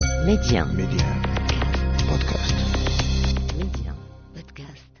Média. Podcast. Média.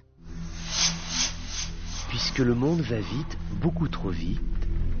 Podcast. Puisque le monde va vite, beaucoup trop vite,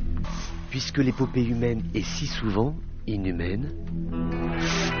 puisque l'épopée humaine est si souvent inhumaine,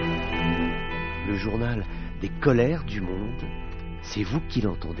 le journal des colères du monde, c'est vous qui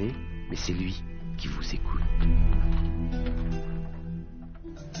l'entendez, mais c'est lui qui vous écoute.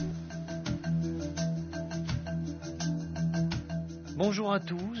 Bonjour à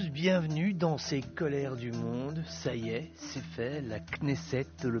tous, bienvenue dans ces colères du monde. Ça y est, c'est fait, la Knesset,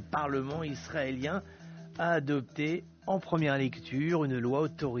 le Parlement israélien, a adopté en première lecture une loi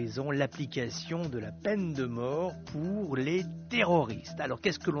autorisant l'application de la peine de mort pour les terroristes. Alors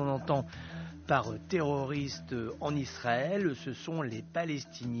qu'est-ce que l'on entend par terroristes en Israël? Ce sont les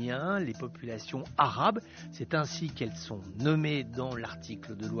Palestiniens, les populations arabes. C'est ainsi qu'elles sont nommées dans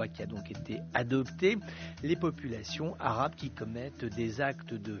l'article de loi qui a donc été adopté. Les populations arabes qui commettent des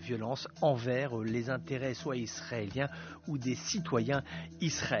actes de violence envers les intérêts soit israéliens ou des citoyens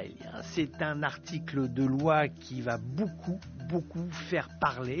israéliens. C'est un article de loi qui va beaucoup faire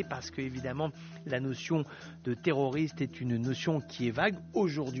parler parce que évidemment la notion de terroriste est une notion qui est vague.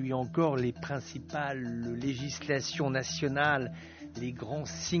 Aujourd'hui encore, les principales législations nationales, les grands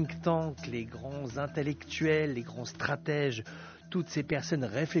think tanks, les grands intellectuels, les grands stratèges, toutes ces personnes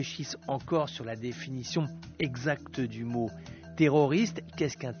réfléchissent encore sur la définition exacte du mot terroriste.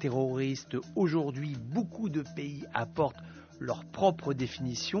 Qu'est-ce qu'un terroriste? Aujourd'hui, beaucoup de pays apportent leur propre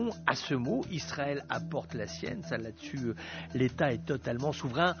définition à ce mot. Israël apporte la sienne, ça là-dessus l'État est totalement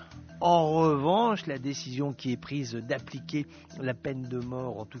souverain. En revanche, la décision qui est prise d'appliquer la peine de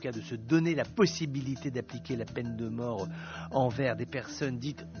mort, en tout cas de se donner la possibilité d'appliquer la peine de mort envers des personnes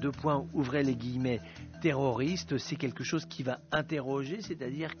dites, ouvrez les guillemets, terroristes, c'est quelque chose qui va interroger,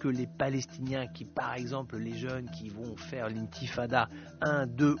 c'est-à-dire que les Palestiniens qui, par exemple, les jeunes qui vont faire l'intifada 1,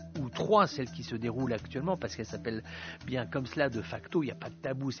 2 ou 3, celle qui se déroule actuellement, parce qu'elle s'appelle bien comme cela de facto, il n'y a pas de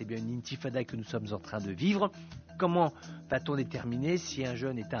tabou, c'est bien une intifada que nous sommes en train de vivre. Comment va-t-on déterminer si un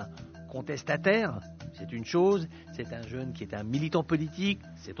jeune est un contestataire? C'est une chose. C'est un jeune qui est un militant politique,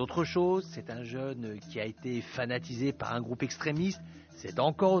 c'est autre chose. C'est un jeune qui a été fanatisé par un groupe extrémiste, c'est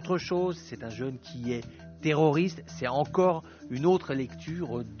encore autre chose. C'est un jeune qui est terroriste, c'est encore une autre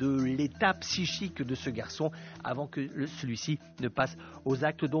lecture de l'état psychique de ce garçon avant que celui-ci ne passe aux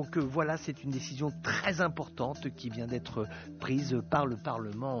actes. Donc voilà, c'est une décision très importante qui vient d'être prise par le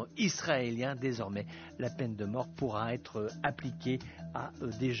Parlement israélien. Désormais, la peine de mort pourra être appliquée à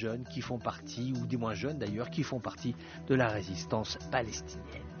des jeunes qui font partie, ou des moins jeunes d'ailleurs, qui font partie de la résistance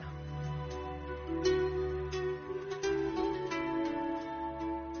palestinienne.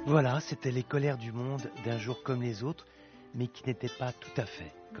 Voilà, c'était les colères du monde d'un jour comme les autres, mais qui n'étaient pas tout à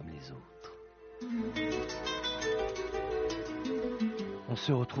fait comme les autres. On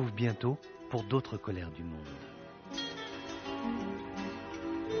se retrouve bientôt pour d'autres colères du monde.